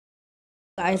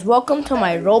Guys, welcome to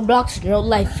my Roblox real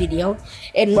life video.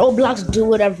 In Roblox, do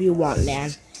whatever you want, man.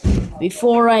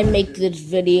 Before I make this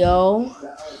video,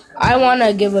 I want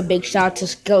to give a big shout out to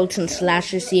Skeleton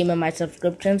Slasher, see him in my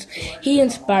subscriptions. He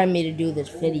inspired me to do this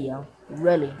video,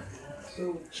 really.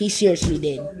 He seriously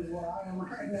did.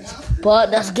 But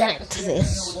let's get into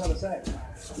this.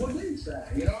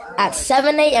 At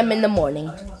 7 a.m. in the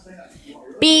morning.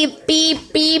 Beep,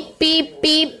 beep, beep, beep,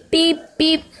 beep, beep,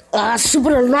 beep.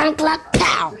 Super alarm clock,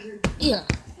 pow! Yeah.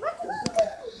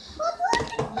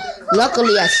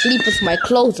 Luckily, I sleep with my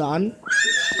clothes on.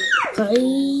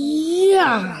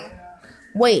 Yeah.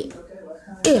 Wait.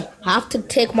 I have to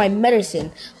take my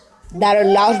medicine that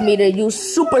allows me to use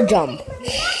super jump.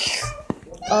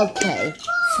 Okay.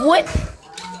 What?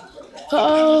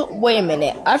 Wait a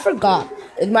minute. I forgot.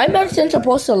 Is my medicine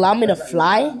supposed to allow me to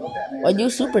fly or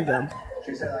use super jump?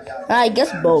 I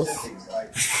guess both.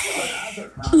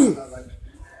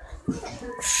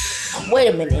 Wait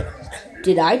a minute.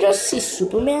 Did I just see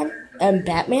Superman and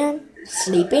Batman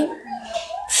sleeping?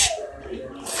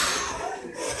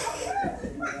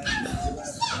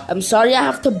 I'm sorry I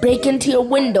have to break into your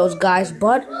windows, guys,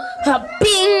 but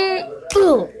bing!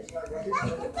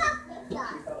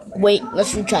 Wait,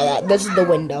 let's retry that. This is the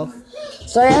window.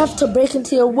 Sorry I have to break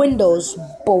into your windows,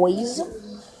 boys.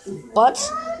 But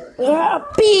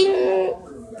bing!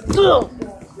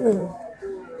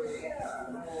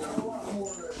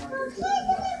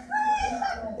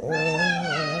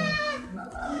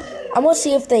 I'm gonna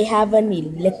see if they have any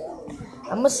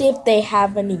I'm gonna see if they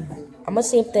have any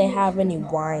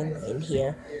wine in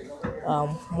here.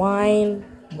 Wine.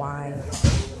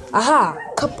 Aha,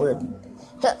 cupboard.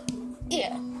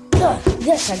 Yeah.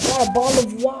 Yes, I got a bottle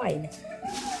of wine.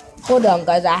 Hold on,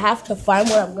 guys. I have to find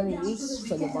what I'm gonna use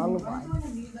for the bottle of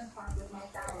wine.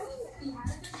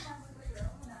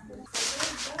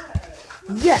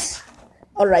 Yes.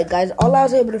 Alright, guys. All I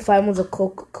was able to find was a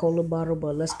Coca-Cola bottle,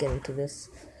 but let's get into this.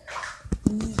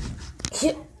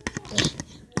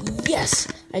 Yes,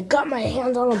 I got my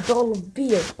hands on a bottle of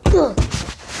beer.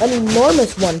 An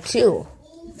enormous one, too.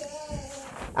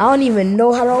 I don't even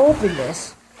know how to open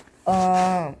this.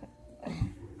 Let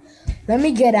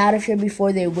me get out of here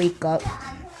before they wake up.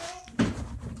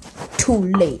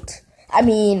 Too late.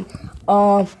 I'm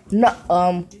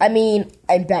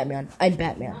Batman. I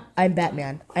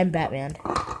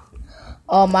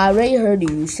already heard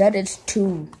you. You said it's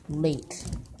too late.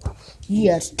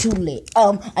 Yeah, it's too late.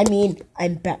 I'm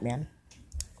Batman.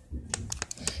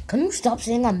 Can you stop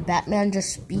saying I'm Batman?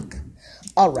 Just speak.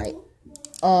 Alright.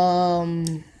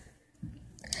 I'm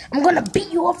gonna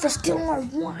beat you up for stealing our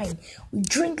wine. We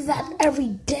drink that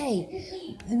every day.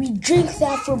 We drink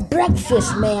that for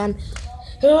breakfast, man.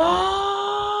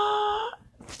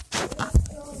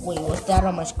 Wait, what's that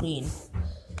on my screen?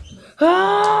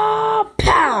 Pow!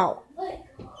 Pow!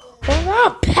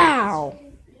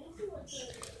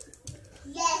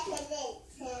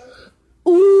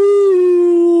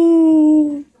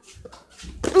 Ooh!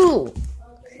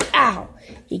 Ow!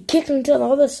 He kicked me to the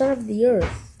other side of the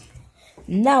earth.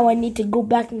 Now I need to go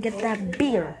back and get that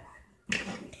beer.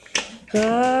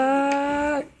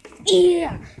 Yeah!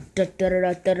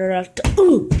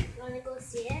 Ooh! Wanna go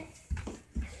see it?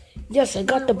 Yes, I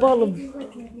got the ball of...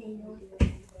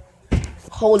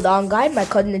 Hold on, guys. My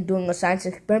cousin is doing a science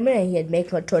experiment and he had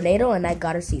made a tornado and I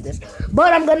gotta see this.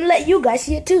 But I'm gonna let you guys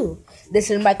see it too.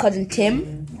 This is my cousin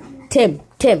Timothy.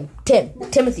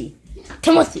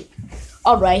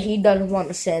 Alright, he doesn't want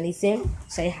to say anything.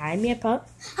 Say hi, Mia Pup.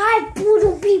 Hi,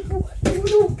 poodle people.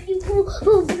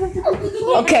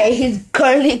 Okay, he's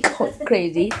currently going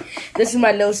crazy. This is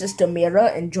my little sister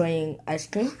Mira enjoying ice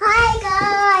cream.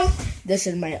 Hi, guys. This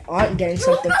is my aunt getting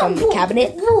something from the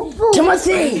cabinet.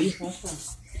 Timothy!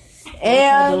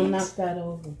 And don't knock that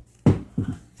over.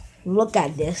 Look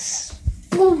at this.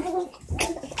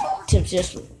 Tim,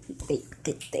 seriously, they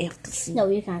have to see. No,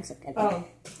 you can't sit there. Oh,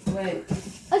 wait.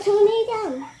 A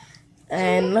tornado.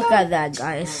 And look at that,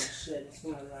 guys.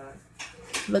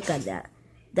 Look at that.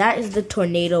 That is the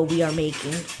tornado we are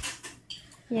making.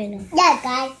 Yeah,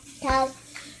 guys.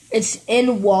 It's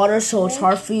in water, so it's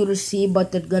hard for you to see,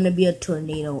 but there's going to be a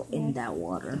tornado in that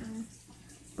water.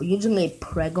 We're using a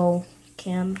Prego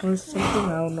can or something.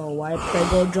 I don't know why.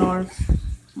 Prego jar.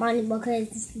 Money,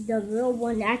 because the real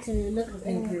one actually looks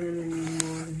like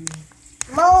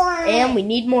more. And we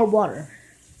need more water.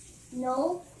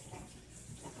 No.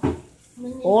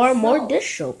 Or more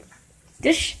dish soap.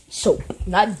 Dish soap,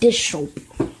 not dish soap.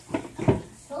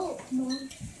 Soap.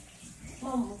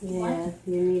 Yeah,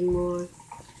 you need more.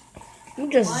 You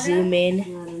just zoom in.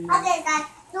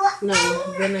 No,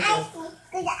 vinegar.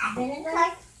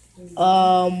 Vinegar?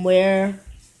 Where?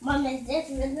 Mom, is this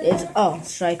visible?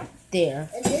 It's right there.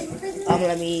 Is this visible?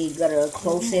 Let me get a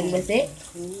close in with it.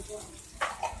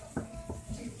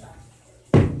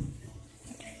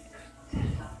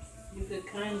 You could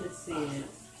kind of see it.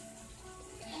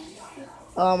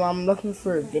 I'm looking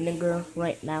for vinegar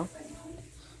right now.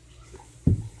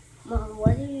 Mom,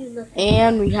 what are you looking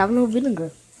And we have no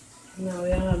vinegar. No, we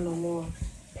don't have no more.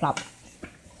 Plop.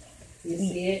 You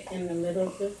see it in the middle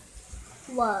of it?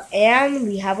 for? What? And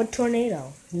we have a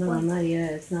tornado. No, not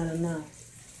yet. It's not enough.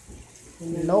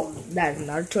 Nope, that's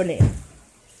not a tornado.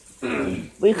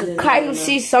 We could kind of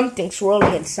see something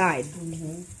swirling inside.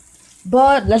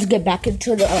 But let's get back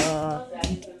into the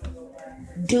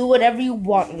do whatever you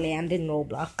want land in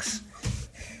Roblox.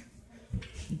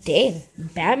 Dang,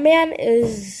 Batman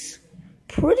is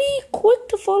pretty quick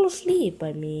to fall asleep.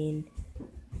 I mean,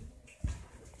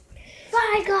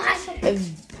 My gosh.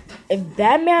 if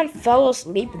Batman fell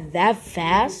asleep that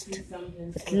fast,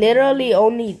 it's literally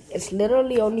only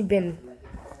been.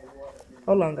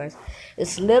 Hold on, guys.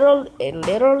 It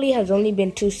literally has only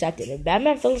been 2 seconds. If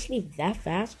Batman fell asleep that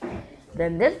fast,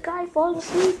 then this guy falls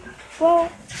asleep well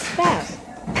fast.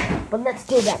 But let's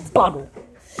do that bottle.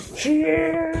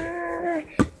 Here,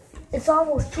 it's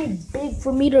almost too big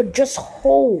for me to just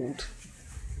hold.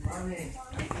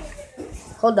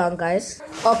 Hold on, guys.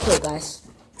 Okay, guys.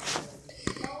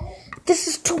 This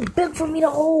is too big for me to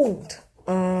hold.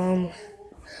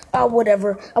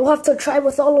 Whatever. I'll have to try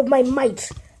with all of my might.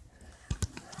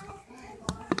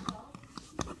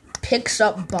 Picks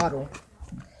up bottle.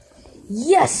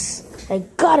 Yes! I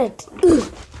got it! Ugh.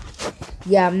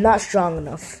 Yeah, I'm not strong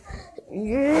enough.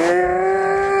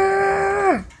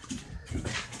 Yeah.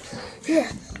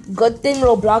 Good thing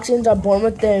Robloxians are born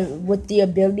with the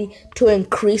ability to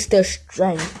increase their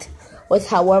strength. Guys,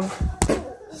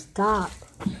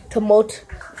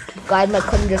 my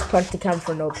cousin just punched the camera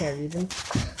for no apparent reason.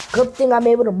 Good thing I'm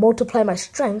able to multiply my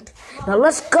strength. Now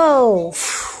let's go!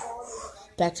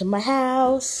 Back to my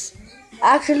house.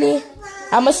 Actually,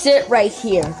 I'm gonna sit right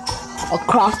here,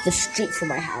 across the street from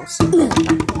my house.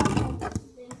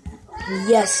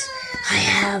 Yes, I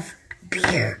have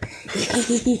beer.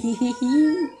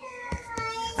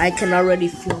 I can already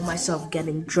feel myself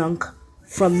getting drunk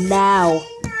from now.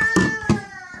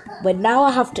 But now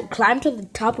I have to climb to the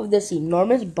top of this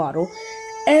enormous bottle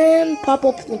and pop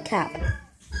open the cap.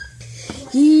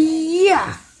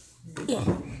 Yeah.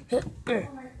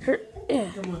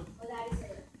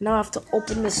 Now I have to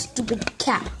open this stupid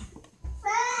cap.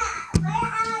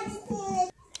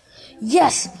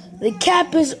 Yes, the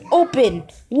cap is open.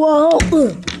 Whoa.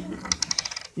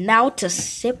 Now to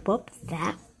sip up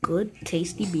that good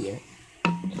tasty beer.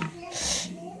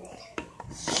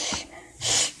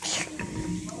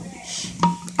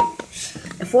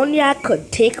 If only I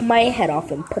could take my head off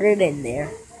and put it in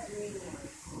there.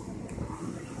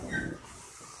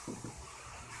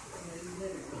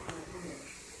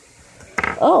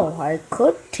 Oh, I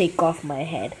could take off my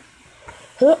head.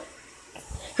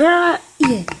 Yeah.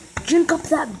 Drink up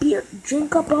that beer.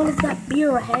 Drink up all of that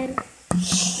beer ahead.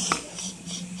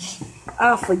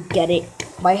 Forget it.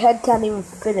 My head can't even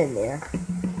fit in there.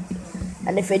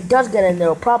 And if it does get in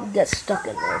there, it'll probably get stuck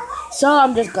in there. So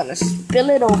I'm just gonna spill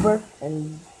it over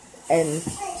and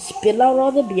spill out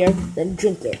all the beer, then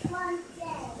drink it.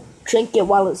 Drink it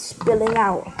while it's spilling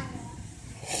out.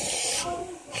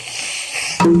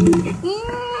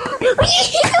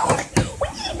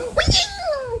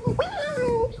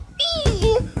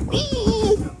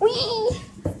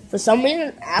 For some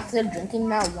reason, after drinking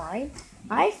that wine,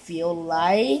 I feel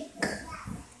like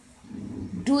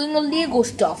doing illegal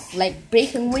stuff, like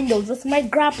breaking windows with my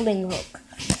grappling hook.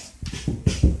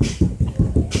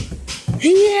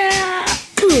 Yeah!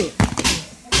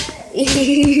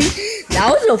 That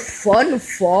was a fun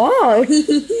fall.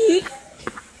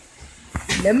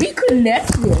 Let me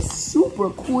connect this super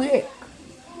quick.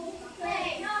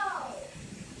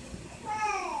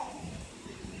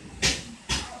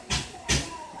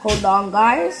 Hold on,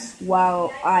 guys,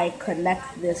 while I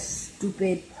connect this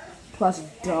stupid plus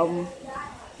dumb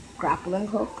grappling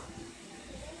hook.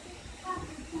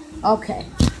 Okay.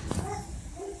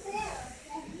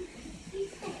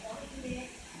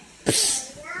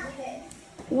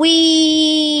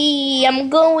 I'm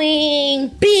going.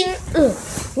 Bing.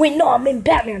 Wait, no, I'm in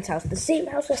Batman's house, the same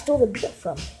house I stole the beer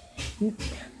from.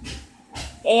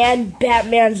 And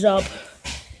Batman's up.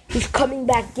 He's coming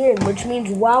back in, which means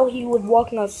while he was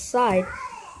walking outside,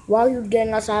 while he was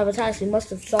getting outside of his house, he must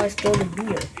have saw I stole the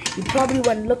beer. He probably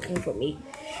went looking for me.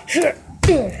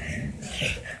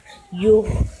 You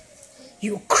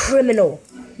criminal!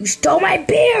 You stole my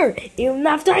beer! Even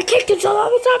after I kicked you to the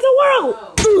other side of the world!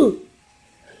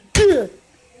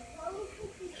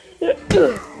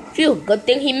 Phew, good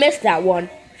thing he missed that one.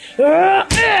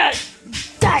 Die!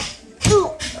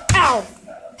 Ow!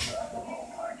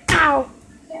 Ow!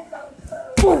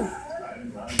 Boom!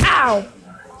 Ow!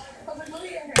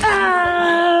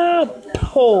 Ah!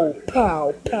 Pow!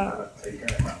 Pow! Pow!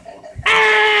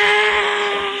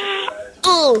 Ah!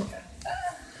 Ooh!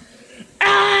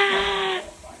 Ah!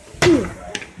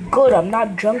 Good, I'm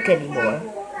not drunk anymore.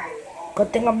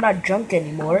 Good thing I'm not drunk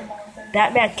anymore.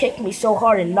 Batman kicked me so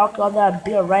hard and knocked all that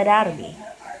beer right out of me.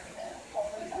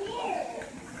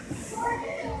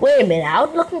 Wait a minute, I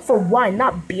was looking for wine,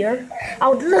 not beer. I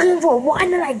was looking for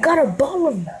wine and I got a bottle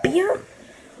of beer?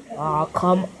 Oh,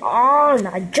 come on,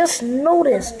 I just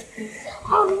noticed.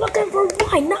 I was looking for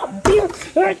wine, not beer.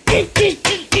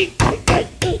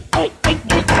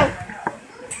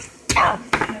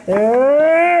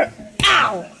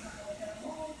 Ow!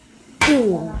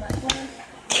 Ooh.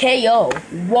 KO.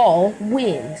 Wall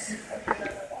wins.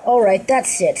 Alright,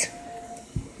 that's it.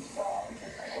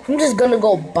 I'm just gonna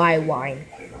go buy wine.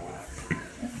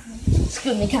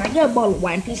 Excuse me, can I get a bottle of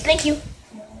wine, please? Thank you.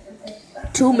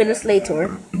 2 minutes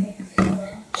later.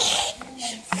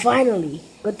 Finally.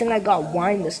 Good thing I got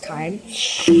wine this time.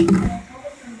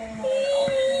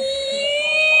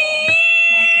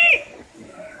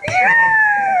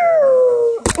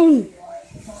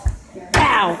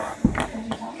 Ow!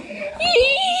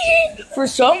 For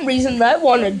some reason, I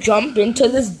want to jump into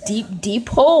this deep, deep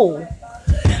hole.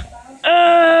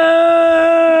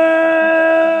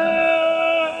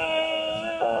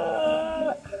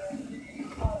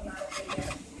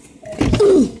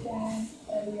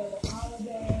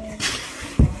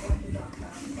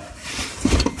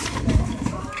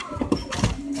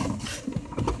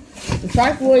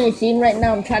 Sorry for what you're seeing right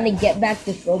now. I'm trying to get back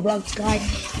this Roblox guy.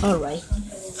 Alright.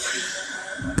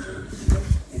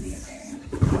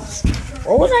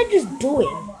 What was I just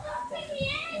doing?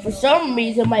 For some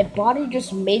reason, my body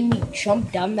just made me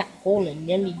jump down that hole and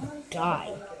nearly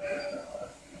die.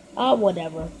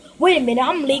 Whatever. Wait a minute,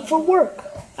 I'm late for work.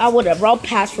 Whatever, I'll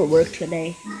pass for work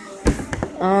today.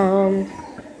 I'm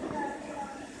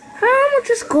gonna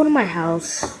just go to my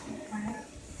house.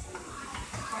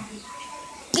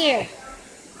 Yeah.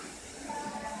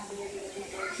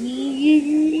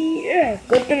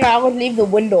 Good thing I would leave the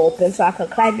window open so I could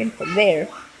climb in from there.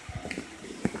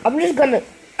 I'm just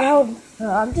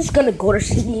gonna go to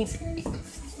sleep.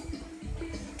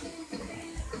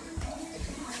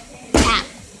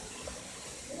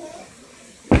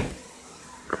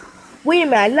 Wait a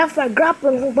minute, I left my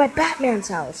grappling hook by Batman's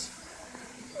house.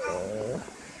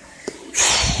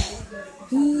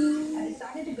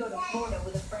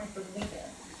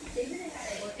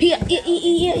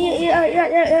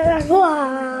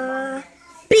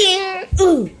 Bing!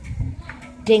 Ooh.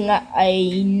 Dang,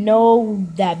 I know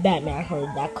that Batman heard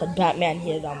that, because Batman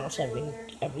hears almost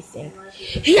everything.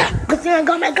 Yeah, good thing I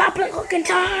got my grappling hook in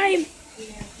time.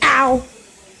 Ow.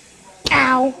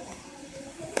 Ow.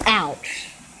 Ouch.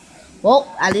 Well,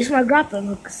 at least my grappling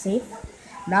hook is safe.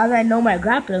 Now that I know my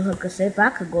grappling hook is safe,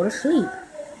 I could go to sleep.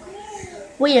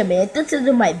 Wait a minute, this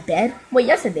isn't my bed. Wait,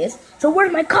 yes it is. So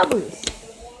where's my covers?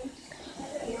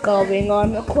 Going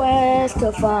on a quest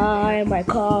to find my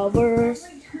covers.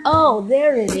 Oh,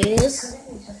 there it is.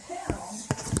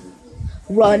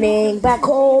 Running back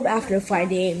home after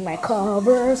finding my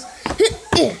covers.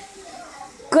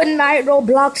 Good night,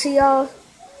 Robloxia.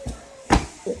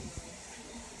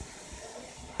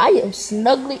 I am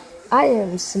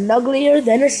snugglier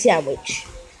than a sandwich.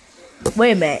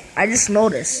 Wait a minute, I just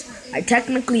noticed. I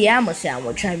technically am a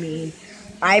sandwich. I mean,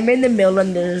 I'm in the middle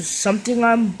and there's something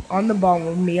on the bottom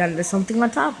of me and there's something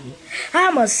on top of me.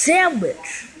 I'm a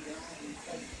sandwich.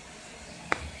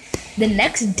 The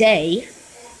next day,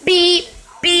 beep,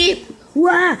 beep,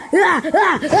 wah, ah,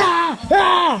 ah, ah,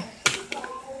 ah.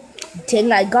 Dang,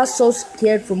 I got so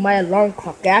scared from my alarm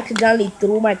clock, I accidentally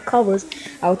threw my covers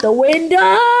out the window.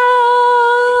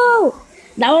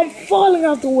 Now I'm falling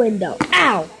out the window.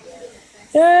 Ow.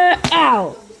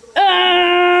 Ow.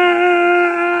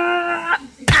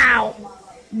 Ow.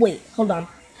 Wait, hold on.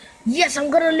 Yes,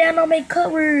 I'm gonna land on my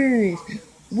covers.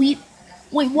 Wait,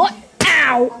 what?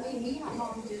 Ow.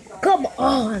 Come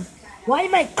on. Why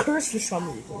am I cursed for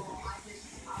some reason?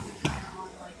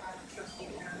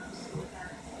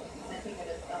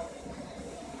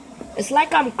 It's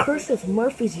like I'm cursed with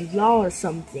Murphy's Law or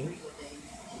something.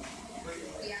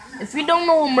 If you don't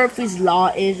know what Murphy's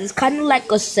Law is, it's kind of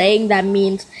like a saying that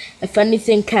means if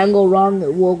anything can go wrong,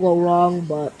 it will go wrong,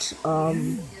 but, well,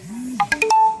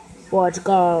 it's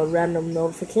got a random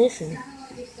notification.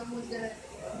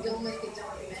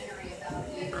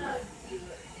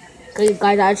 Okay,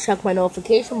 guys, I checked my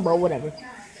notification, but whatever.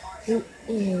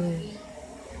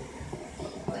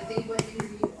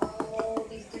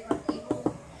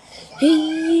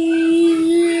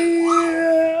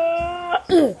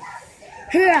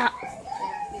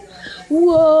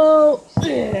 Whoa.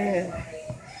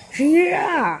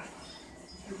 Yeah.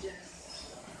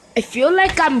 I feel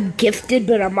like I'm gifted,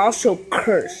 but I'm also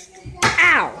cursed.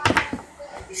 Ow.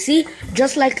 See?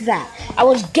 Just like that. I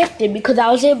was gifted because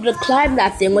I was able to climb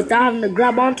that thing without having to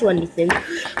grab onto anything.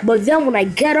 But then when I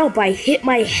get up, I hit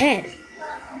my head.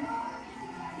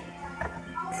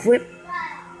 Flip.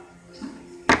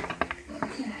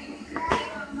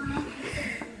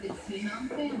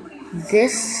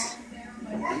 This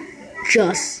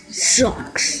just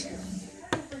sucks.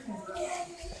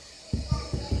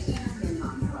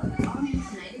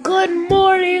 Good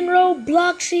morning,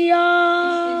 Robloxia!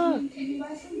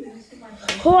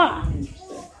 Hua!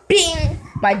 Bing!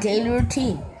 My daily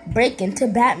routine. Break into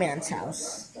Batman's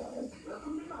house.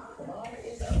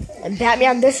 And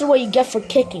Batman, this is what you get for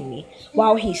kicking me.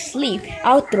 While he's asleep,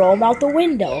 I'll throw him out the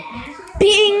window.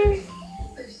 Bing!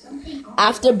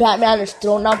 After Batman is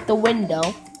thrown out the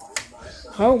window.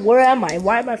 Huh? Where am I?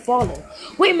 Why am I falling?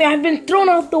 Wait a minute, I've been thrown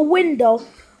out the window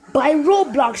by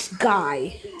Roblox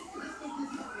guy.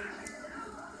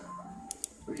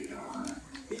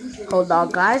 Hold on,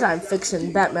 guys. I'm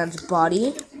fixing Batman's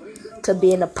body to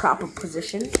be in a proper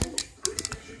position.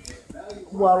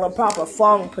 Well, a proper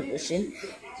falling position.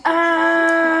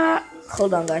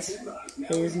 Hold on, guys.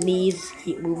 His knees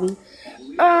keep moving.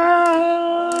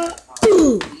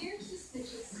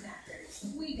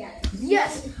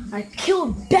 Yes, I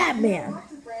killed Batman.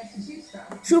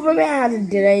 Superman hasn't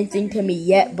did anything to me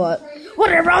yet, but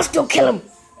whatever, I'll still kill him.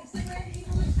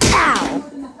 Ow!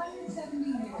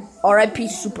 R.I.P.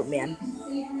 Superman.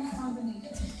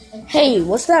 Hey,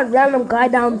 what's that random guy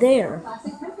down there?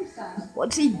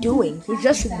 What's he doing? He's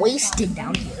just wasted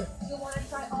down here.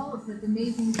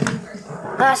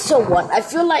 So what? I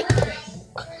feel like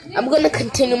I'm gonna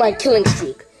continue my killing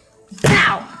streak.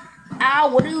 Ow! Ow,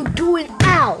 what are you doing?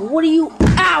 Ow! What are you?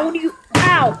 Ow! What are you?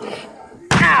 Ow!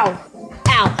 Ow!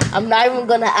 Ow! I'm not even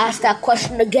gonna ask that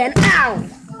question again. Ow!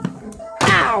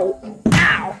 Ow!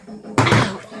 Ow!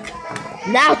 Ow!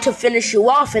 Now to finish you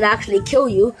off and actually kill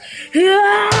you.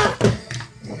 Ow!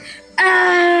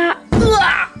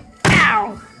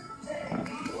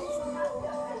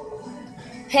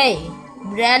 Hey,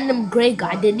 random gray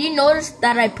guy, did you notice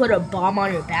that I put a bomb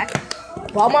on your back?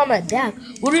 Bomb on my back?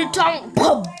 What are you talking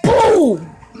about? Boom!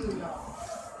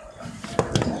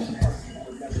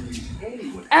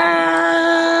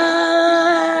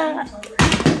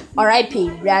 R.I.P.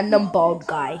 Random bald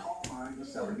guy.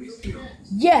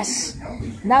 Yes,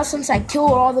 now since I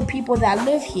killed all the people that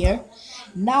live here,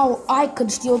 now I could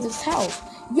steal this house.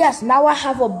 Yes, now I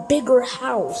have a bigger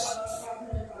house.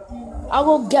 I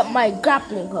will get my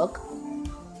grappling hook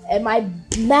and my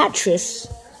mattress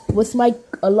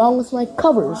along with my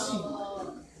covers.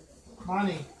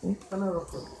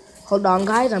 Hold on,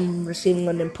 guys, I'm receiving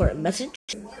an important message.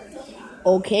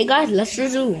 Okay, guys, let's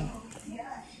resume.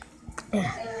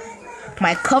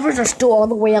 My covers are still all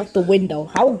the way out the window.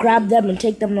 I'll grab them and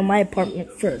take them to my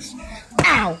apartment first.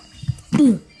 Ow!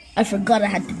 I forgot I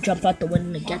had to jump out the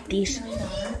window to get these.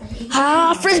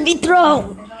 Frisbee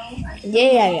throw!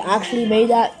 Yeah, I actually made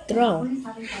that throw.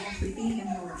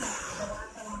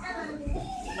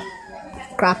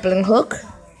 Grappling hook.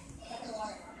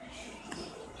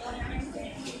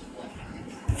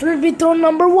 Frisbee throw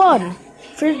number 1.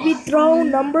 Frisbee throw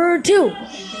number 2.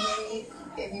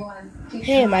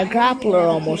 Hey, my grappler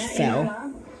almost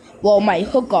fell. Well, my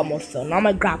hook almost fell, not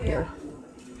my grappler.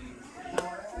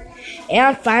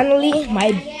 And finally,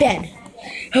 my bed.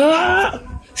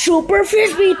 Super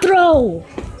Frisbee throw!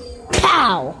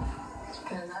 Pow!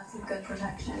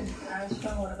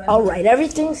 Alright,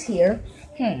 everything's here.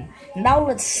 Now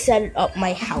let's set up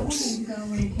my house.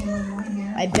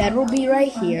 My bed will be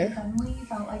right here.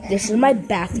 This is my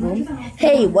bathroom.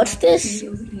 Hey, what's this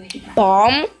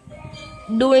bomb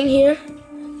doing here?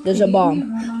 There's a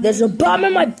bomb. There's a bomb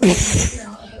in my...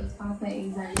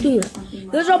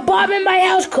 There's a bomb in my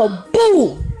house.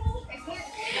 Kaboom!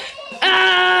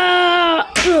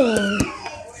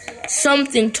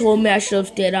 Something told me I should have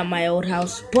stayed at my old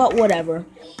house, but whatever.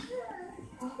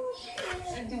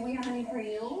 Do we have any for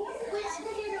you?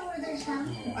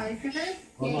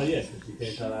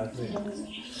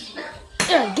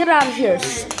 Get out of here,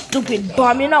 stupid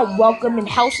bomb. You're not welcome in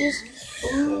houses.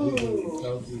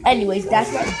 Anyways,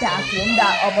 that's my bathroom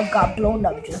that almost got blown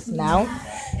up just now.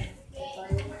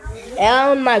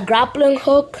 And my grappling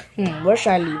hook. Where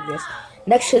should I leave this?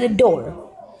 Next to the door.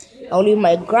 I'll leave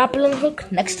my grappling hook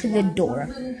next to the door.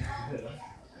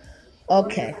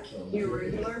 Okay.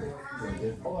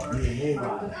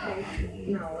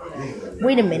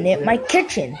 Wait a minute, my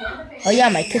kitchen. Oh yeah,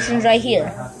 my kitchen's right here.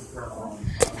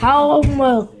 How I'm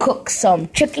gonna cook some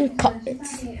chicken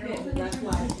cutlets.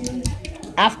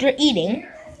 After eating,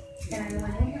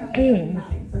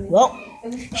 well,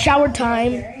 shower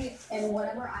time.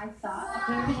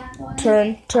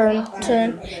 Turn.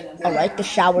 Alright, the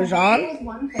shower's on.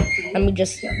 Let me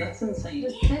just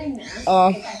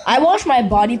I wash my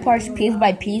body parts piece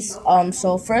by piece.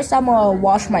 So first I'm gonna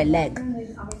wash my leg.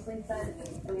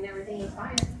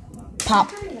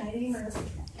 Pop.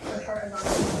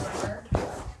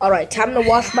 Alright, time to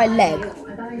wash my leg.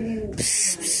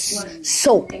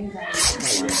 Soap.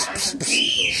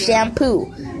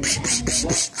 Shampoo.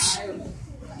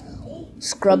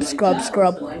 Scrub.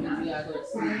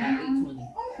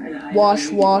 Wash.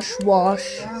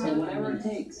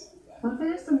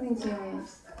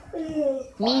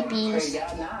 Meepies.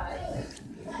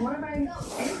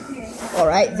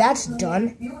 Alright, that's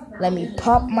done. Let me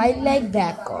pop my leg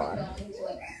back on.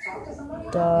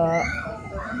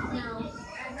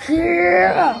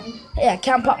 Yeah, I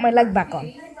can't pop my leg back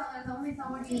on.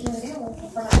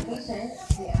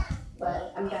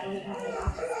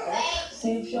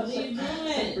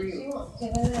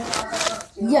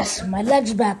 Yes, my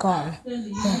leg's back on.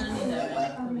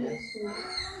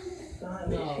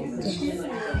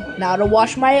 Now to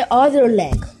wash my other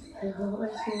leg.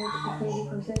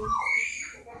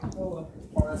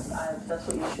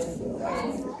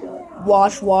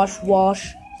 Wash.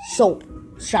 Soap,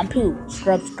 shampoo,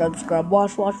 scrub.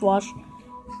 Wash.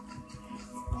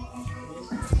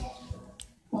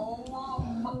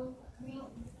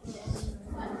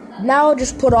 Now I'll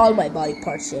just put all my body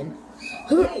parts in.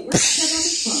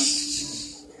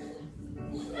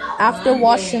 After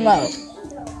washing out.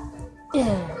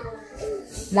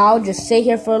 Now just sit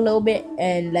here for a little bit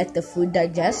and let the food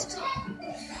digest.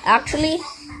 Actually,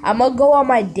 I'm gonna go on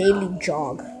my daily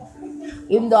jog.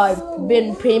 Even though I've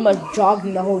been pretty much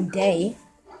jogging the whole day,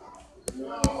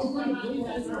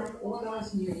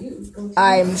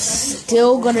 I'm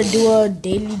still gonna do a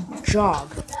daily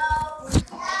jog.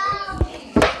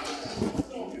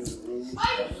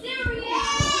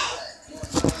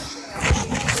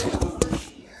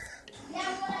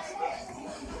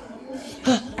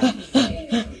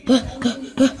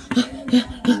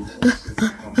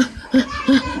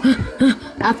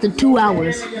 After 2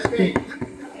 hours.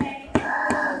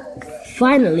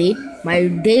 Finally, my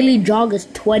daily jog is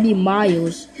 20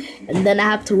 miles, and then I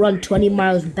have to run 20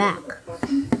 miles back.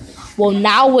 Well,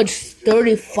 now it's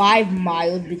 35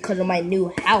 miles because of my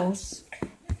new house.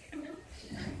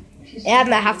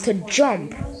 And I have to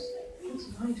jump.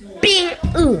 Bing!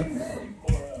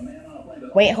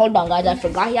 Wait, hold on, guys. I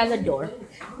forgot he has a door.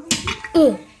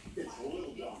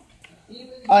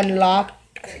 Unlock.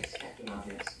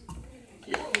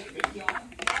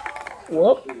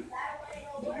 Whoop.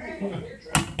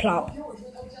 Plop.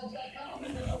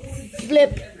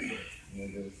 Flip.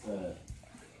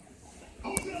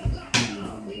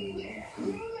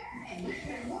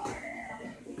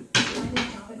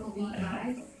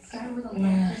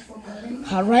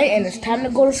 Alright, and it's time to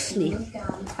go to sleep.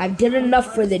 I did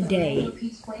enough for the day.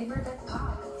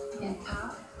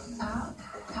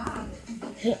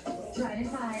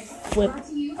 Flip.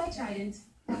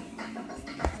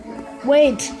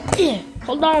 Wait.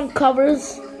 Hold on,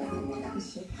 covers.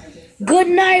 Good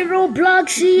night,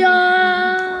 Robloxia.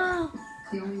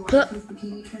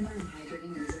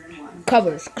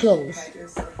 Covers, close.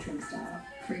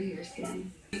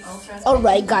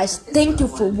 Alright, guys, thank you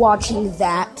for watching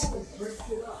that.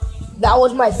 That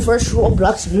was my first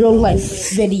Roblox real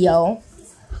life video.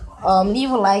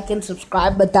 Leave a like and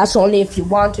subscribe, but that's only if you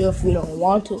want to. If you don't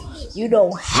want to, you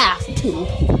don't have to.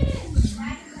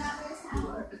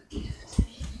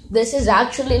 This is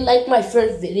actually like my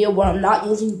first video where I'm not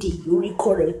using the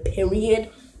recorder, period.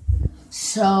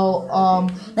 So,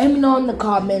 let me know in the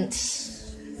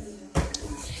comments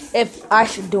if I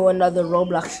should do another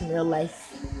Roblox in real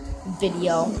life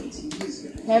video.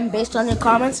 And based on your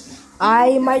comments,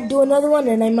 I might do another one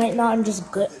and I might not, and just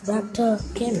get back to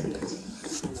Kim.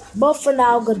 But for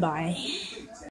now, goodbye.